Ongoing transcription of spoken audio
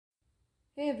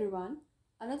Hey everyone,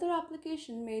 another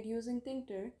application made using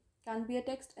Tkinter can be a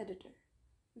text editor.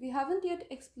 We haven't yet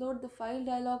explored the file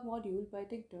dialog module by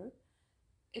Tkinter.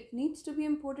 It needs to be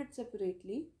imported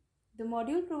separately. The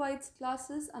module provides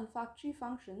classes and factory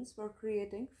functions for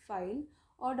creating file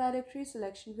or directory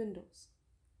selection windows.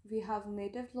 We have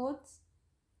native loads,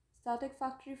 static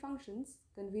factory functions,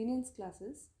 convenience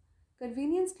classes.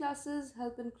 Convenience classes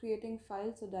help in creating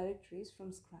files or directories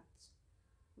from scratch,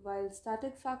 while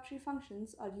static factory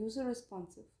functions are user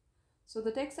responsive. So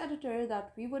the text editor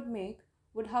that we would make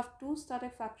would have two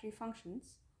static factory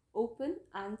functions, open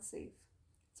and save.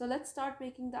 So let's start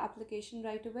making the application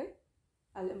right away.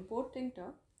 I'll import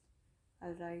Tkinter.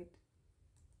 I'll write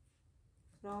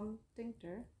from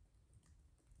Tkinter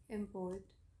import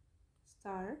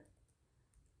star,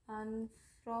 and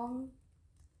from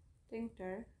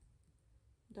Tkinter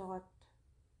dot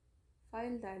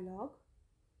file dialog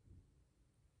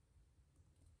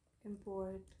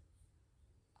import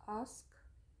ask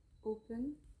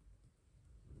open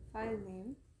file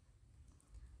name,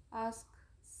 ask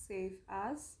save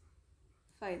as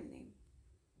file name.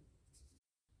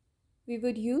 We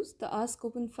would use the ask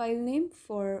open file name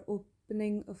for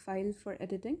opening a file for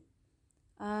editing,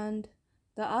 and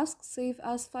the ask save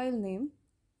as file name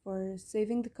for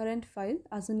saving the current file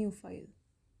as a new file.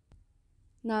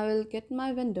 Now I'll get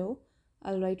my window.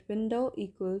 I'll write window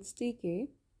equals tk,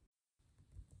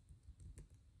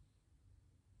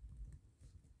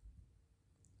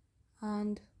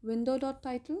 and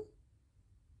window.title.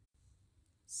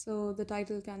 So the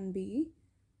title can be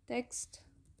text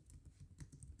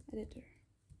editor.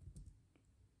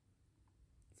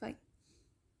 Fine.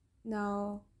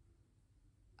 Now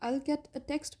I'll get a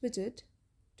text widget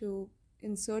to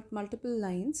insert multiple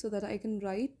lines so that I can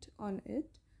write on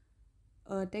it.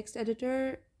 A text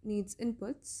editor needs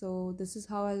inputs, so this is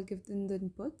how I'll give them the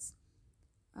inputs.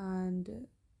 And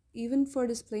even for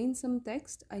displaying some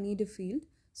text, I need a field,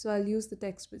 so I'll use the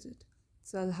text widget.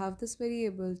 So I'll have this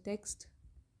variable text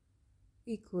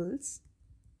equals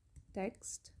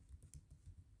text.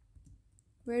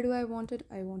 Where do I want it?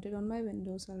 I want it on my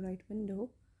window, so I'll write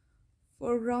window.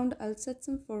 Foreground, I'll set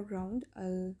some foreground.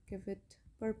 I'll give it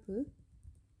purple,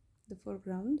 the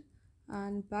foreground,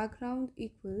 and background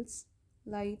equals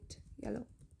light yellow.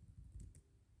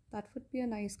 That would be a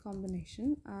nice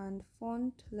combination. And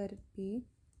font, let it be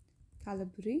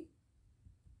Calibri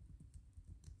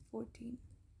 14.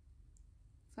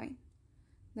 Fine.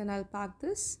 Then I'll pack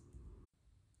this.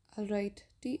 I'll write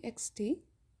txt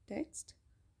text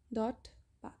dot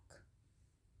pack.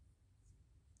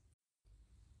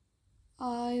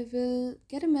 I will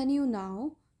get a menu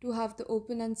now to have the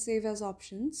open and save as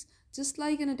options, just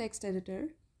like in a text editor.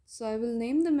 So I will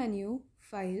name the menu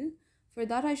file. For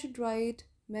that I should write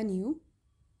menu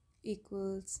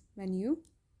equals menu,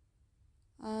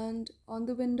 and on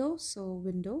the window, so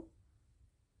window.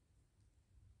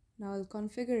 Now I'll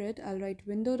configure it. I'll write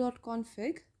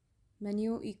window.config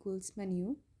menu equals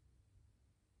menu,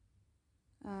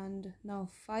 and now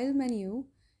file menu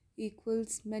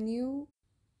equals menu,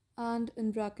 and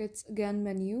in brackets again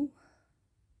menu.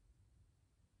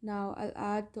 Now I'll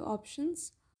add the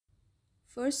options.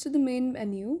 First, to the main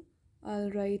menu,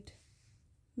 I'll write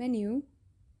menu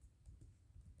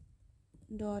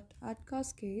dot add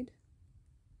cascade,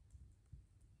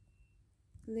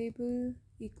 label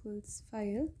equals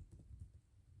file,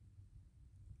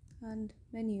 and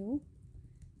menu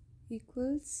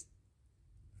equals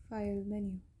file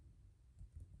menu.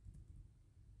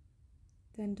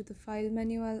 Then to the file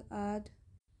menu, I'll add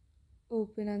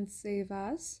open and save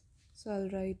as. So I'll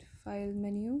write file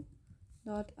menu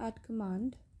dot add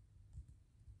command,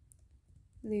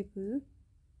 label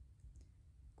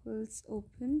equals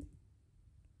open,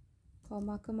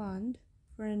 comma command.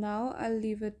 For now I'll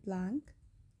leave it blank,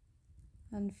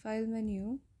 and file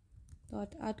menu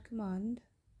dot add command,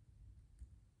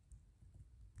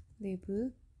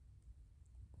 label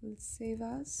equals save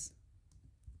as,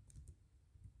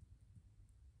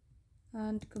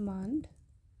 and command.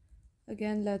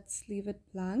 Again, let's leave it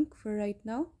blank for right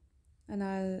now, and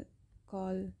I'll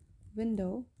call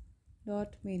window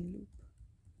dot main loop.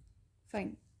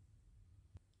 Fine.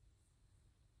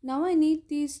 Now I need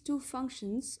these two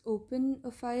functions, open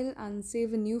a file and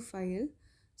save a new file.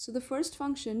 So the first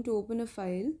function, to open a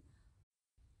file,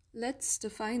 let's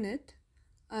define it.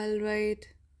 I'll write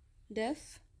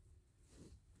def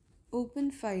open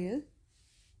file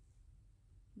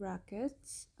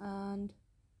brackets, and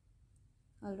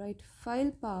I'll write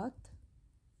file path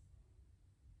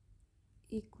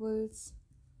equals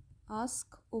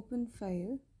ask open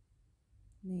file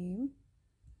name,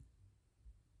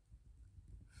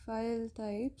 file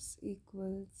types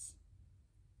equals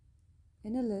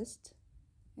in a list,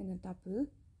 in a tuple,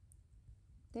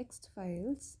 text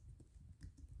files,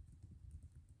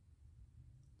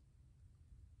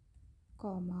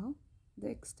 comma, the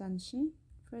extension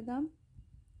for them,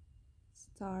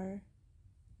 star.txt,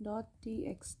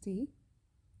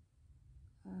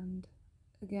 and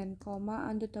again comma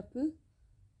and a tuple,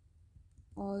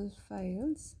 all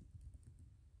files,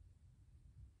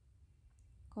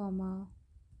 comma,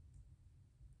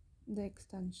 the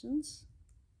extensions.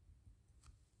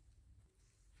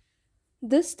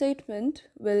 This statement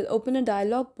will open a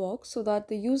dialog box so that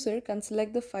the user can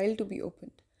select the file to be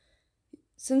opened.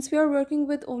 Since we are working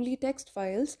with only text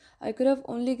files, I could have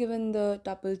only given the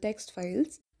tuple text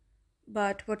files,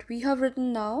 but what we have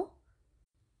written now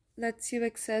lets you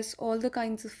access all the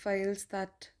kinds of files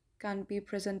that can be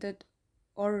presented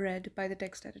or read by the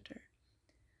text editor.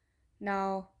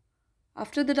 Now,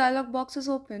 after the dialog box is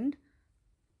opened,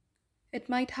 it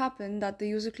might happen that the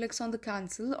user clicks on the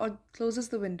cancel or closes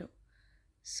the window.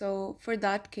 So for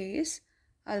that case,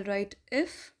 I'll write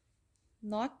if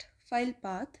not file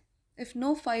path. If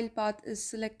no file path is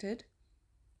selected,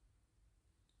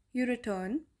 you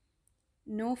return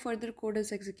no further code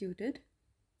is executed.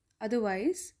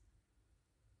 Otherwise,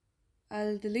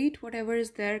 I'll delete whatever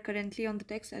is there currently on the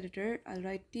text editor. I'll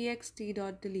write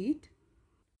txt.delete.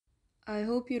 I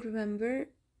hope you remember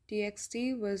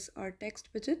txt was our text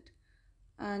widget,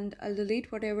 and I'll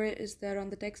delete whatever is there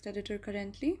on the text editor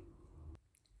currently.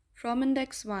 From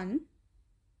index 1,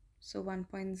 so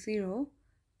 1.0,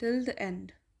 till the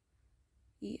end,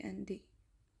 end.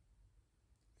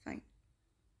 Fine.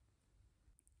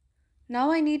 Now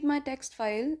I need my text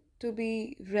file to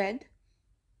be read,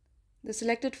 the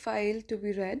selected file to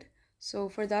be read. So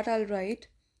for that I'll write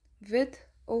with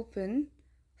open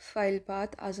file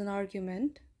path as an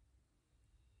argument.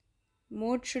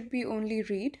 Mode should be only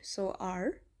read, so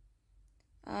R.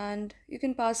 And you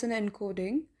can pass an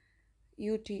encoding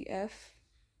UTF-8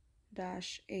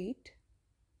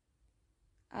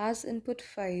 as input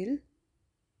file.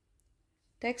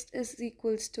 Text is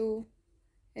equals to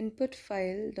input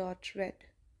file dot read.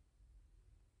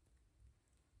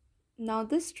 Now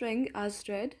this string as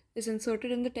read is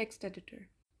inserted in the text editor.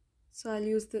 So I'll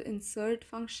use the insert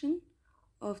function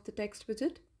of the text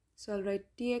widget. So I'll write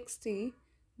txt.insert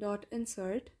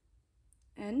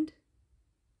and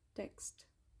text.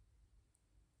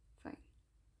 Fine.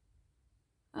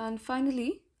 And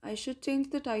finally, I should change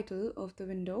the title of the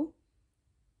window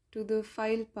to the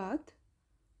file path.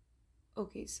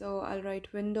 Okay, so I'll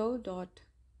write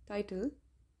window.title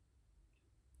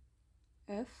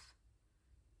f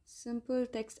simple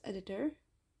text editor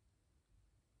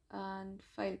and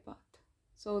file path.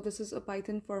 So this is a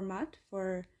Python format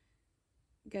for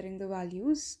getting the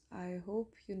values. I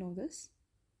hope you know this.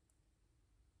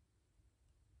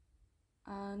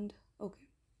 And okay.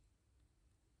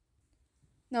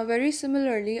 Now very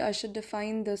similarly, I should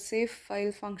define the save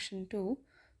file function too.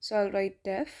 So I'll write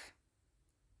def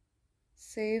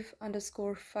save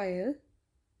underscore file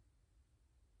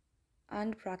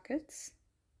and brackets.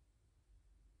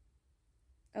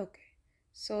 Okay,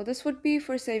 so this would be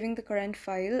for saving the current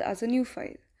file as a new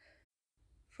file.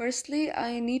 Firstly,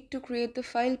 I need to create the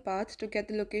file path to get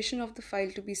the location of the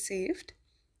file to be saved.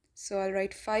 So I'll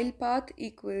write file path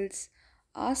equals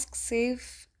ask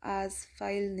save as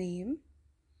file name,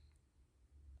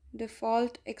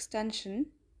 default extension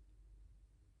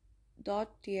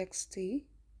 .txt.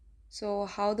 So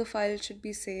how the file should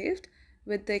be saved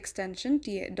with the extension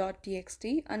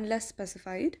 .txt unless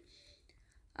specified,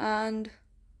 and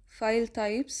file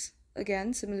types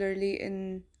again similarly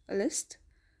in a list,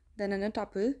 then in a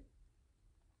tuple,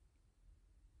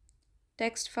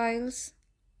 text files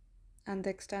and the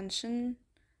extension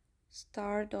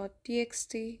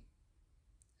star.txt.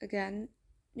 Again,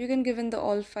 you can give in the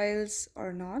all files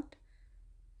or not,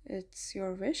 it's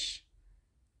your wish.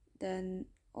 Then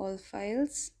all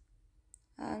files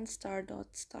and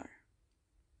star.star.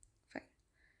 Fine.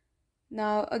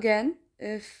 Now again,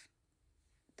 if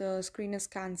the screen is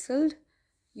cancelled,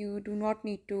 you do not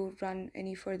need to run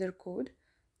any further code.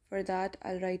 For that,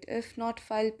 I'll write if not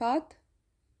file path,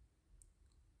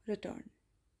 return.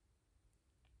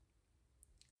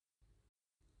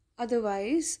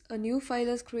 Otherwise, a new file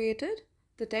is created.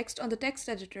 The text on the text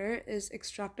editor is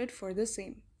extracted for the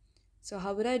same. So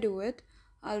how would I do it?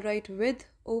 I'll write with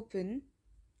open.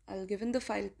 I'll give in the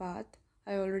file path.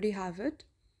 I already have it.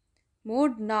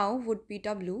 Mode now would be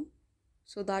W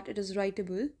so that it is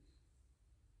writable.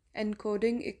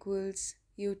 Encoding equals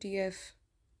UTF-8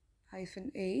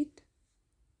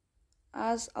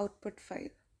 as output file.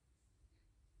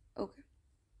 Okay.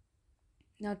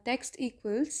 Now text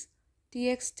equals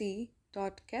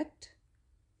txt.get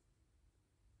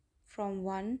from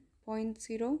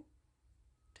 1.0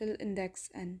 till index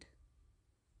end.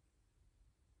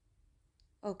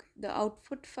 Okay, the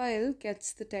output file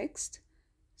gets the text.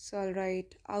 So I'll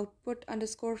write output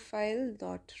underscore file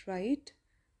dot write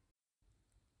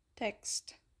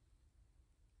text.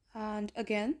 And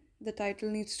again, the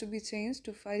title needs to be changed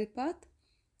to file path.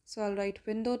 So I'll write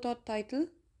window.title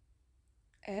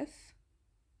f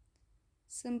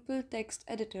simple text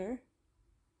editor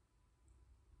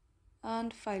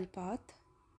and file path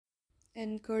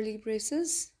in curly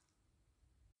braces.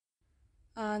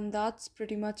 And that's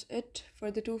pretty much it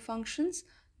for the two functions.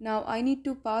 Now I need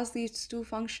to pass these two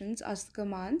functions as the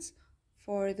commands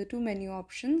for the two menu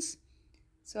options.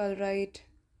 So I'll write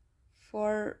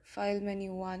for file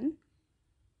menu 1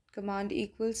 command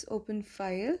equals open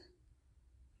file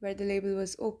where the label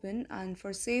was open, and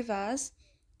for save as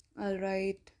I'll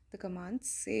write the command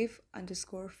save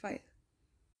underscore file.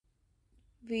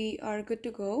 We are good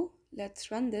to go.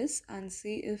 Let's run this and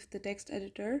see if the text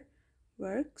editor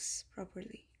works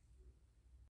properly.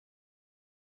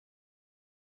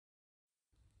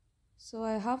 So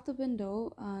I have the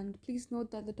window, and please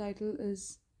note that the title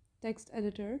is text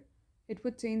editor. It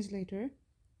would change later.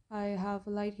 I have a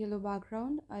light yellow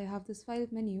background. I have this file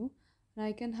menu, and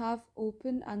I can have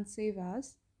open and save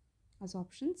as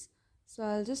options. So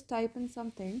I'll just type in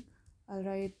something. I'll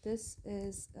write this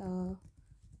is a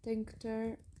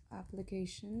Tic-Tac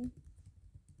application,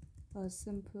 a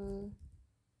simple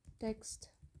text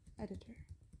editor.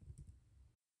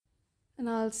 And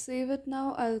I'll save it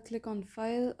now. I'll click on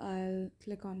file, I'll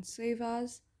click on save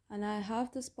as, and I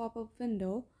have this pop-up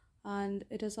window and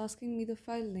it is asking me the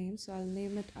file name, so I'll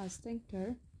name it as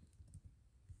Tkinter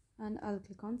and I'll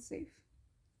click on save.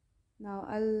 Now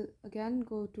I'll again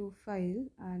go to file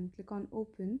and click on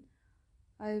open.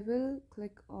 I will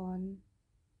click on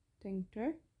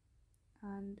Tkinter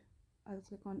and I'll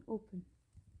click on open.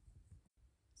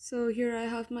 So here I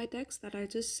have my text that I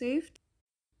just saved.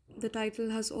 The title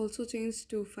has also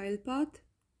changed to file path.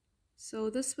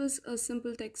 So this was a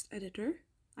simple text editor.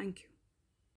 Thank you.